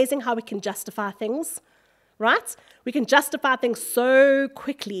it amazing how we can justify things? Right? We can justify things so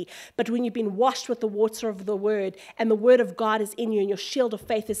quickly, but when you've been washed with the water of the word and the word of God is in you and your shield of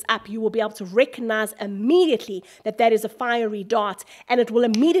faith is up, you will be able to recognize immediately that is a fiery dart, and it will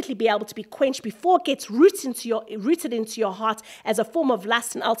immediately be able to be quenched before it gets rooted into your heart as a form of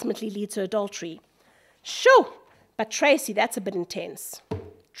lust and ultimately lead to adultery. Sure, but Tracy, that's a bit intense.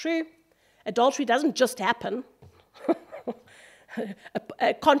 True, adultery doesn't just happen.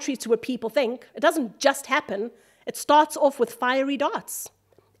 Contrary to what people think, it doesn't just happen. It starts off with fiery darts.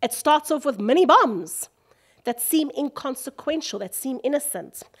 It starts off with mini bombs that seem inconsequential, that seem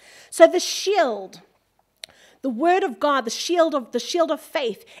innocent. So the shield The word of God, the shield of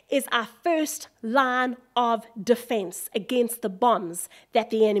faith, is our first line of defense against the bombs that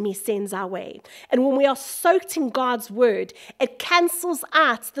the enemy sends our way. And when we are soaked in God's word, it cancels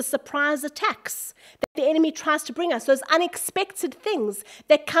out the surprise attacks that the enemy tries to bring us, those unexpected things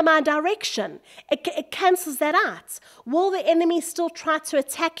that come our direction. It cancels that out. Will the enemy still try to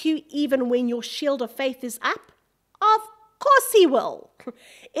attack you even when your shield of faith is up? Of course he will.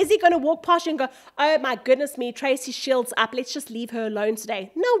 Is he going to walk past you and go, oh my goodness me, Tracy's shield's up, let's just leave her alone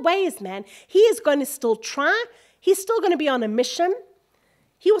today? No ways, man. He is going to still try. He's still going to be on a mission.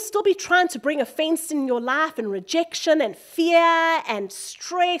 He will still be trying to bring offense in your life and rejection and fear and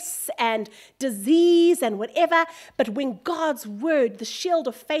stress and disease and whatever. But when God's word, the shield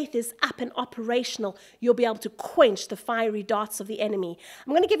of faith, is up and operational, you'll be able to quench the fiery darts of the enemy.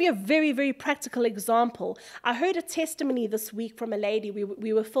 I'm going to give you a very, very practical example. I heard a testimony this week from a lady.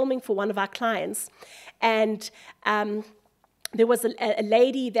 We were filming for one of our clients, and there was a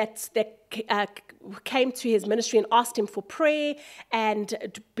lady that came to his ministry and asked him for prayer,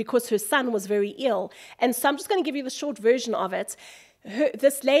 and because her son was very ill. And so I'm just going to give you the short version of it.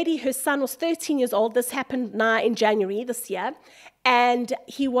 This lady, her son was 13 years old. This happened now in January this year. And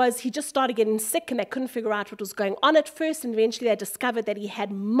he just started getting sick, and they couldn't figure out what was going on at first. And eventually they discovered that he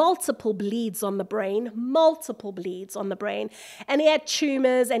had multiple bleeds on the brain. And he had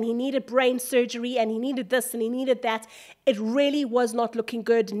tumors, and he needed brain surgery, and he needed this, and he needed that. It really was not looking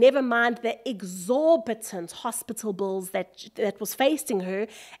good. Never mind the exorbitant hospital bills that was facing her.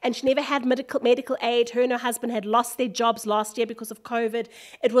 And she never had medical aid. Her and her husband had lost their jobs last year because of COVID.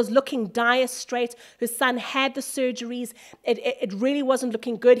 It was looking dire straight. Her son had the surgeries. It really wasn't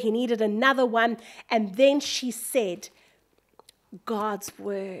looking good. He needed another one. And then she said, God's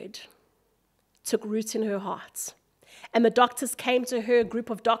word took root in her heart. And the doctors came to her. A group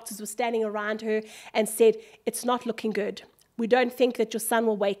of doctors were standing around her and said, it's not looking good. We don't think that your son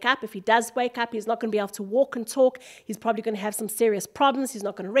will wake up. If he does wake up, he's not going to be able to walk and talk. He's probably going to have some serious problems. He's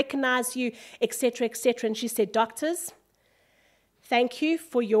not going to recognize you, etc., etc. And she said, doctors, thank you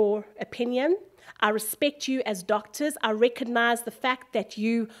for your opinion. I respect you as doctors. I recognize the fact that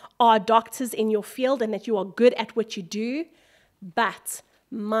you are doctors in your field and that you are good at what you do. But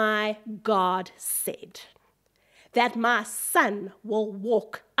my God said that my son will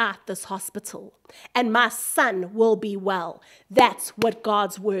walk out this hospital and my son will be well. That's what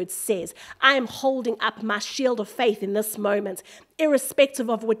God's word says. I am holding up my shield of faith in this moment, irrespective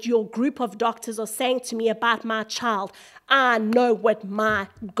of what your group of doctors are saying to me about my child. I know what my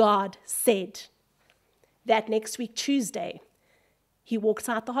God said. That next week, Tuesday, he walks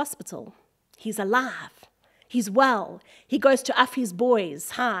out the hospital. He's alive. He's well. He goes to Afi's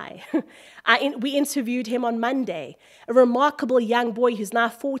boys. Hi. We interviewed him on Monday. A remarkable young boy who's now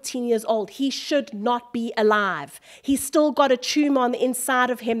 14 years old. He should not be alive. He's still got a tumor on the inside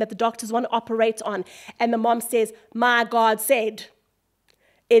of him that the doctors want to operate on. And the mom says, my God said,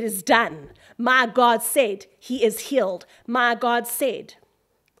 it is done. My God said, he is healed. My God said.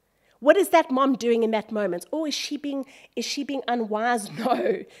 What is that mom doing in that moment? Oh, is she being unwise?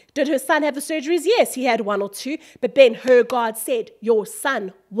 No. Did her son have the surgeries? Yes, he had one or two. But then her God said, your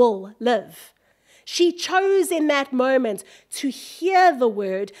son will live. She chose in that moment to hear the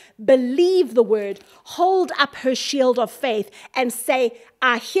word, believe the word, hold up her shield of faith and say,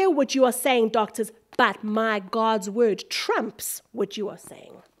 I hear what you are saying, doctors, but my God's word trumps what you are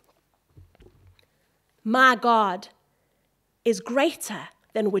saying. My God is greater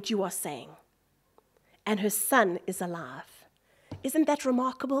than what you are saying. And her son is alive. Isn't that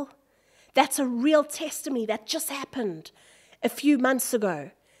remarkable? That's a real testimony that just happened a few months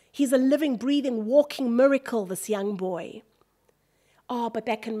ago. He's a living, breathing, walking miracle, this young boy. Oh, but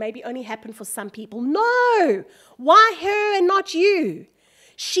that can maybe only happen for some people. No! Why her and not you?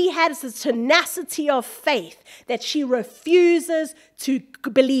 She has a tenacity of faith that she refuses to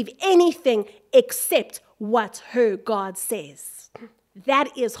believe anything except what her God says.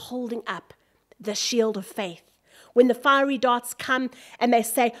 That is holding up the shield of faith. When the fiery darts come and they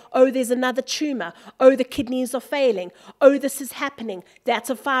say, oh, there's another tumor. Oh, the kidneys are failing. Oh, this is happening. That's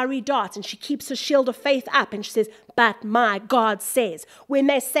a fiery dart. And she keeps her shield of faith up and she says, but my God says. When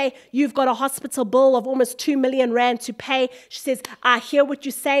they say, you've got a hospital bill of almost 2 million rand to pay, she says, I hear what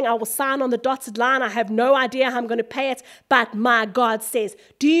you're saying. I will sign on the dotted line. I have no idea how I'm going to pay it. But my God says.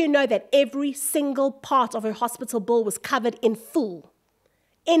 Do you know that every single part of her hospital bill was covered in full?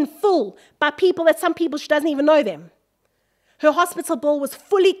 In full, by people that some people she doesn't even know them. Her hospital bill was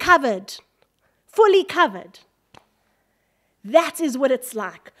fully covered. Fully covered. That is what it's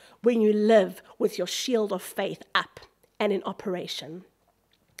like when you live with your shield of faith up and in operation.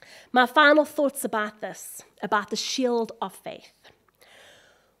 My final thoughts about this, about the shield of faith.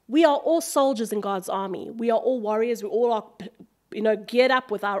 We are all soldiers in God's army. We are all warriors. We all are, geared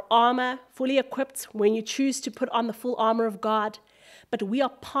up with our armor, fully equipped when you choose to put on the full armor of God. But we are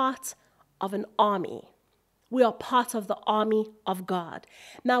part of an army. We are part of the army of God.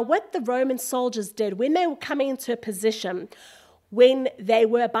 Now, what the Roman soldiers did when they were coming into a position, when they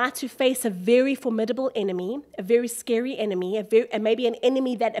were about to face a very formidable enemy, a very scary enemy, and maybe an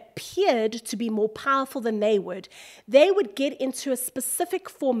enemy that appeared to be more powerful than they would get into a specific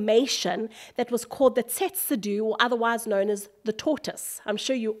formation that was called the tetsadu, or otherwise known as the tortoise. I'm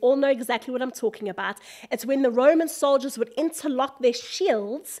sure you all know exactly what I'm talking about. It's when the Roman soldiers would interlock their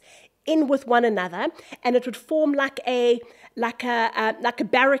shields in with one another, and it would form like a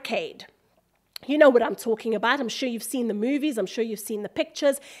barricade. You know what I'm talking about. I'm sure you've seen the movies. I'm sure you've seen the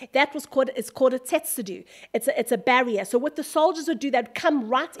pictures. It's called a tetsadu. It's a barrier. So what the soldiers would do, they'd come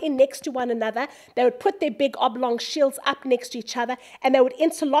right in next to one another. They would put their big oblong shields up next to each other, and they would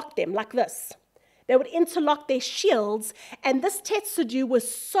interlock them like this. They would interlock their shields, and this tetsadu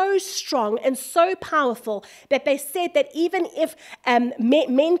was so strong and so powerful that they said that even if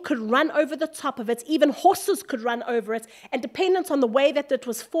men could run over the top of it, even horses could run over it, and dependent on the way that it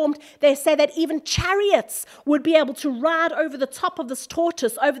was formed, they say that even chariots would be able to ride over the top of this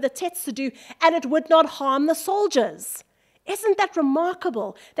tortoise, over the tetsadu, and it would not harm the soldiers. Isn't that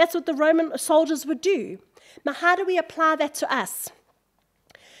remarkable? That's what the Roman soldiers would do. Now, how do we apply that to us?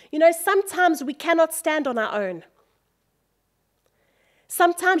 Sometimes we cannot stand on our own.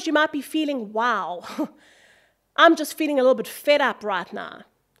 Sometimes you might be feeling, wow, I'm just feeling a little bit fed up right now.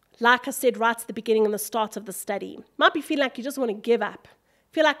 Like I said right at the beginning and the start of the study. Might be feeling like you just want to give up.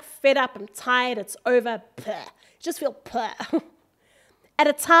 Feel like fed up, I'm tired, it's over. You just feel At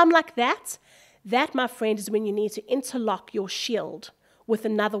a time like that, my friend, is when you need to interlock your shield with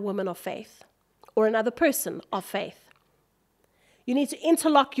another woman of faith or another person of faith. You need to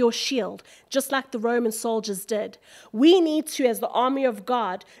interlock your shield, just like the Roman soldiers did. We need to, as the army of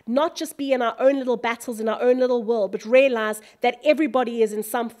God, not just be in our own little battles in our own little world, but realize that everybody is in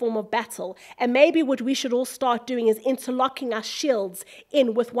some form of battle. And maybe what we should all start doing is interlocking our shields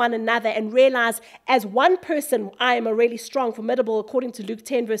in with one another and realize, as one person, I am a really strong, formidable, according to Luke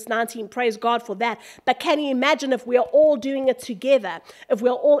 10, verse 19. Praise God for that. But can you imagine if we are all doing it together, if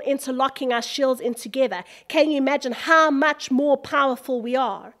we're all interlocking our shields in together? Can you imagine how much more powerful we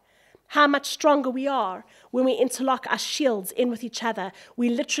are, how much stronger we are when we interlock our shields in with each other? We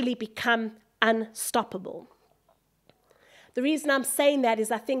literally become unstoppable. The reason I'm saying that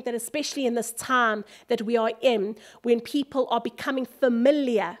is I think that especially in this time that we are in, when people are becoming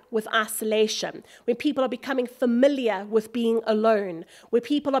familiar with isolation, when people are becoming familiar with being alone, when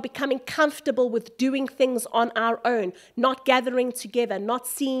people are becoming comfortable with doing things on our own, not gathering together, not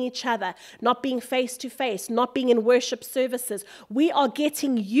seeing each other, not being face to face, not being in worship services, we are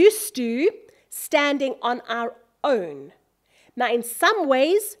getting used to standing on our own. Now, in some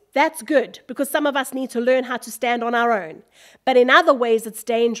ways, that's good, because some of us need to learn how to stand on our own. But in other ways, it's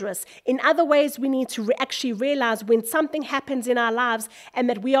dangerous. In other ways, we need to actually realize when something happens in our lives and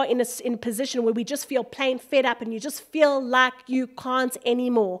that we are in a position where we just feel plain fed up and you just feel like you can't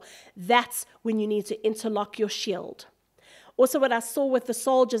anymore. That's when you need to interlock your shield. Also, what I saw with the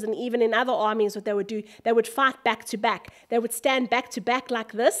soldiers, and even in other armies, what they would do, they would fight back to back. They would stand back to back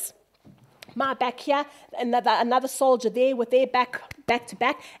like this. My back here, another soldier there with their back to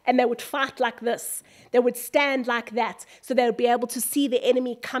back, and they would fight like this. They would stand like that, so they would be able to see the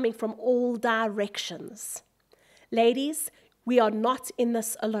enemy coming from all directions. Ladies, we are not in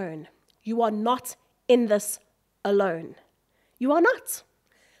this alone. You are not in this alone. You are not.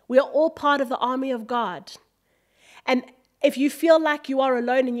 We are all part of the army of God. And if you feel like you are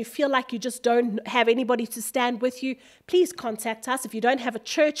alone and you feel like you just don't have anybody to stand with you, please contact us. If you don't have a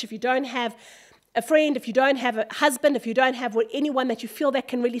church, if you don't have a friend, if you don't have a husband, if you don't have anyone that you feel that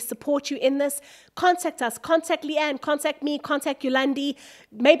can really support you in this, contact us. Contact Leanne, contact me, contact Yolandi.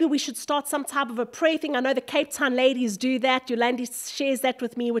 Maybe we should start some type of a prayer thing. I know the Cape Town ladies do that. Yolandi shares that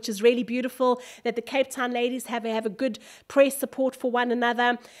with me, which is really beautiful, that the Cape Town ladies have a good prayer support for one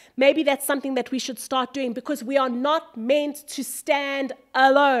another. Maybe that's something that we should start doing, because we are not meant to stand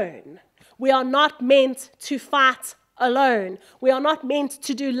alone. We are not meant to fight alone. We are not meant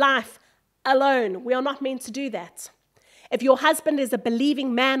to do life alone. We are not meant to do that. If your husband is a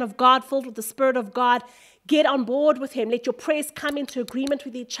believing man of God, filled with the Spirit of God, get on board with him. Let your prayers come into agreement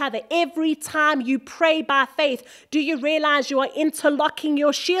with each other. Every time you pray by faith, do you realize you are interlocking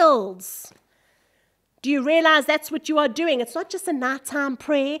your shields? Do you realize that's what you are doing? It's not just a nighttime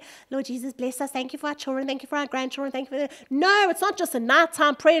prayer. Lord Jesus, bless us. Thank you for our children. Thank you for our grandchildren. Thank you for No, it's not just a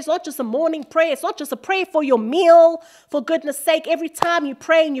nighttime prayer. It's not just a morning prayer. It's not just a prayer for your meal. For goodness sake, every time you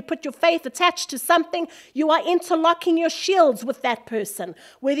pray and you put your faith attached to something, you are interlocking your shields with that person.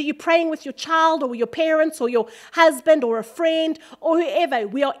 Whether you're praying with your child or your parents or your husband or a friend or whoever,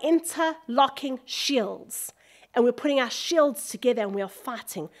 we are interlocking shields. And we're putting our shields together and we are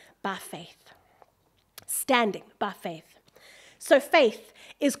fighting by faith. Standing by faith. So faith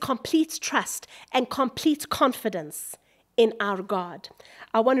is complete trust and complete confidence in our God.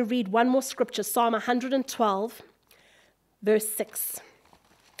 I want to read one more scripture, Psalm 112, verse 6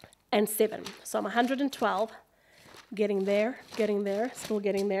 and 7. Psalm 112, getting there, still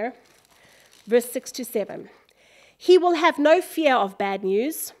getting there. Verse 6 to 7. He will have no fear of bad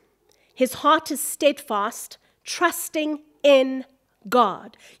news. His heart is steadfast, trusting in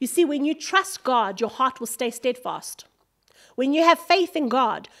God. You see, when you trust God, your heart will stay steadfast. When you have faith in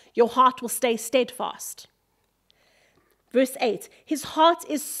God, your heart will stay steadfast. Verse 8, his heart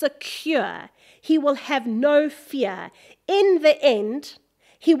is secure. He will have no fear. In the end,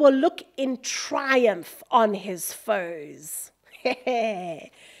 he will look in triumph on his foes.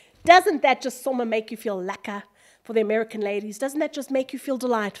 Doesn't that just sort of make you feel lekker for the American ladies? Doesn't that just make you feel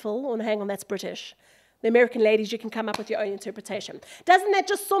delightful? Oh, no, hang on, that's British. The American ladies, you can come up with your own interpretation. Doesn't that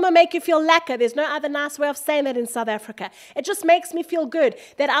just sort of make you feel lekker? There's no other nice way of saying that in South Africa. It just makes me feel good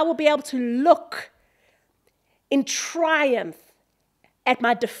that I will be able to look in triumph at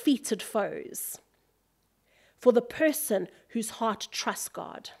my defeated foes. For the person whose heart trusts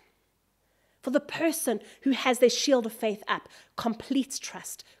God. For the person who has their shield of faith up. Complete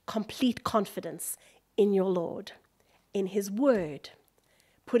trust, complete confidence in your Lord. In his word.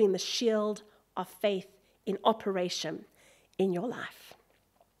 Putting the shield of faith in operation in your life.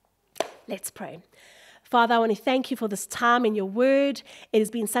 Let's pray. Father, I want to thank you for this time in your word. It has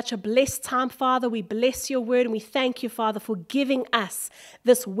been such a blessed time, Father. We bless your word and we thank you, Father, for giving us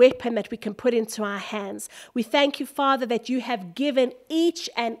this weapon that we can put into our hands. We thank you, Father, that you have given each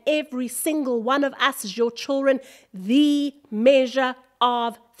and every single one of us as your children the measure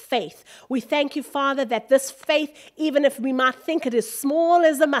of faith. We thank you, Father, that this faith, even if we might think it is small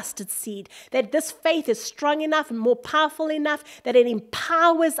as a mustard seed, that this faith is strong enough and more powerful enough, that it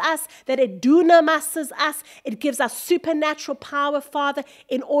empowers us, that it dunamasses us. It gives us supernatural power, Father,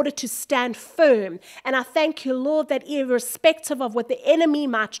 in order to stand firm. And I thank you, Lord, that irrespective of what the enemy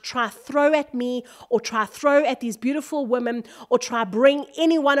might try throw at me or try throw at these beautiful women or try bring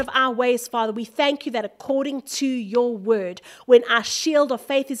any one of our ways, Father, we thank you that according to your word, when our shield of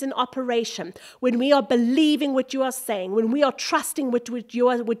faith is in operation, when we are believing what you are saying, when we are trusting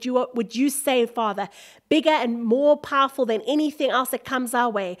what you say, Father, bigger and more powerful than anything else that comes our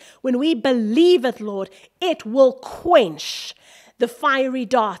way, when we believe it, Lord, it will quench the fiery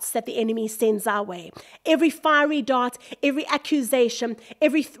darts that the enemy sends our way. Every fiery dart, every accusation,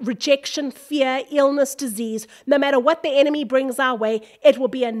 every rejection, fear, illness, disease, no matter what the enemy brings our way, it will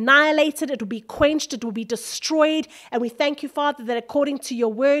be annihilated, it will be quenched, it will be destroyed. And we thank you, Father, that according to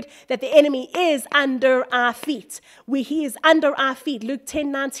your word, that the enemy is under our feet. He is under our feet. Luke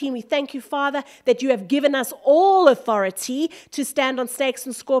 10:19, we thank you, Father, that you have given us all authority to stand on snakes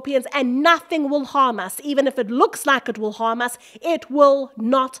and scorpions, and nothing will harm us. Even if it looks like it will harm us, it will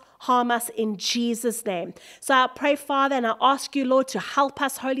not harm us in Jesus' name. So I pray, Father, and I ask you, Lord, to help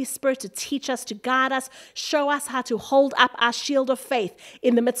us, Holy Spirit, to teach us, to guide us, show us how to hold up our shield of faith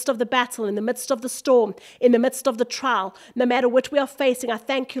in the midst of the battle, in the midst of the storm, in the midst of the trial, no matter what we are facing. I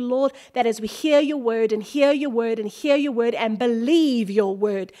thank you, Lord, that as we hear your word and hear your word and hear your word and believe your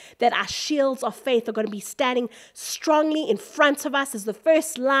word, that our shields of faith are going to be standing strongly in front of us as the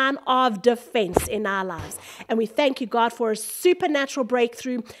first line of defense in our lives. And we thank you, God, for a supernatural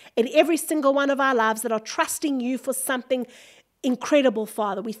breakthrough in every single one of our lives that are trusting you for something incredible,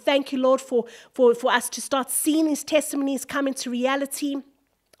 Father. We thank you, Lord, for us to start seeing these testimonies come into reality.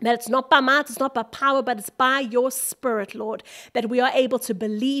 That it's not by might, it's not by power, but it's by your Spirit, Lord, that we are able to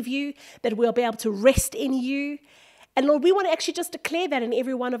believe you, that we'll be able to rest in you. And Lord, we want to actually just declare that in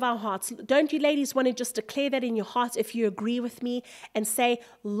every one of our hearts. Don't you ladies want to just declare that in your hearts if you agree with me and say,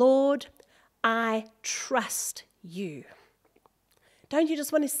 Lord, I trust you. Don't you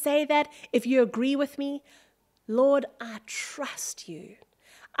just want to say that if you agree with me? Lord, I trust you.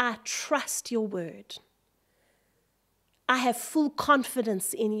 I trust your word. I have full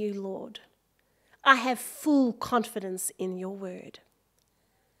confidence in you, Lord. I have full confidence in your word.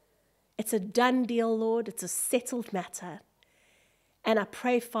 It's a done deal, Lord. It's a settled matter. And I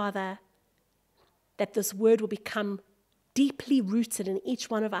pray, Father, that this word will become deeply rooted in each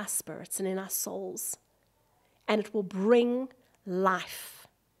one of our spirits and in our souls. and it will bring life.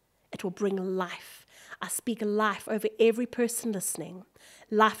 It will bring life. I speak life over every person listening.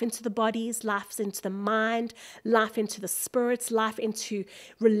 Life into the bodies, life into the mind, life into the spirits, life into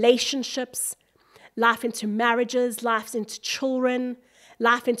relationships, life into marriages, life into children,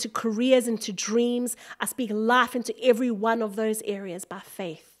 life into careers, into dreams. I speak life into every one of those areas by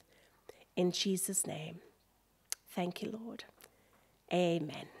faith. In Jesus' name. Thank you, Lord.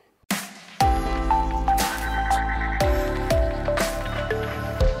 Amen.